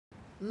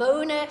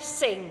Mona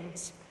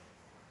sings.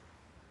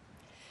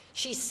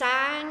 She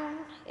sang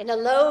in a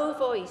low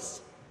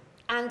voice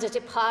and a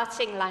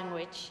departing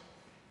language,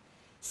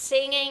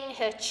 singing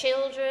her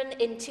children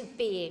into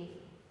being.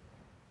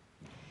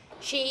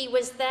 She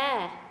was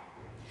there,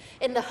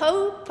 in the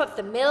hope of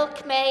the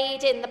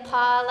milkmaid in the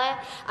parlour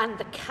and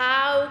the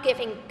cow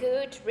giving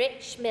good,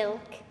 rich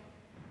milk,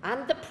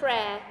 and the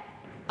prayer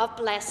of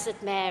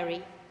Blessed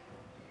Mary.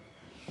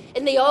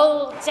 In the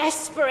old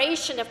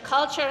desperation of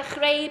Culture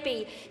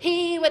Vannin,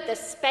 he with the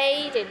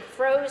spade in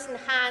frozen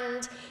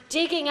hand,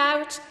 digging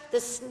out the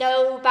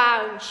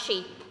snow-bound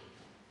sheep.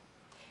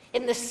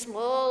 In the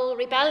small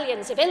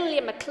rebellions of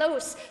Ilya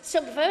MacClose,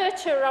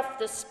 subverter of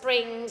the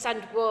springs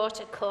and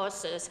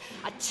watercourses,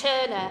 a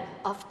turner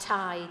of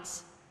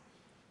tides.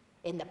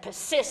 In the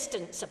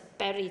persistence of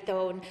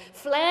Berrythorn,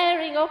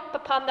 flaring up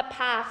upon the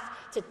path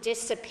to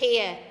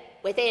disappear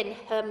within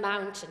her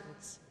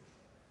mountains.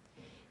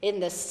 In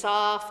the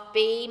soft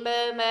bee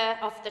murmur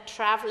of the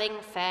travelling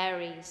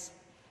fairies,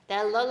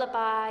 their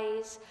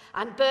lullabies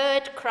and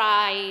bird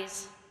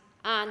cries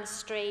and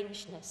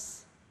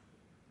strangeness.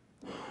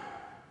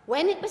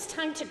 When it was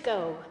time to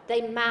go,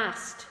 they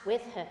massed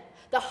with her,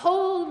 the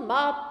whole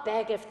mob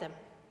beg of them.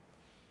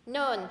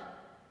 None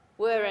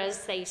were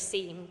as they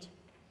seemed.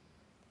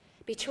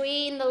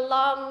 Between the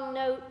long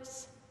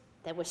notes,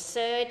 there were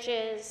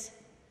surges,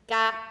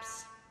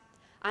 gaps,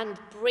 and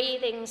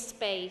breathing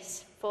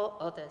space for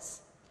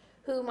others,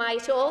 who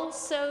might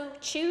also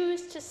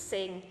choose to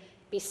sing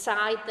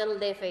beside the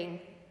living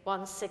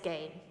once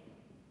again.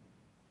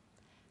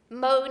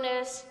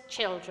 Mona's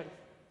children,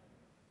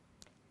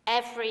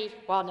 every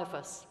one of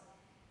us.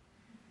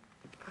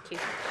 Thank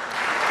you.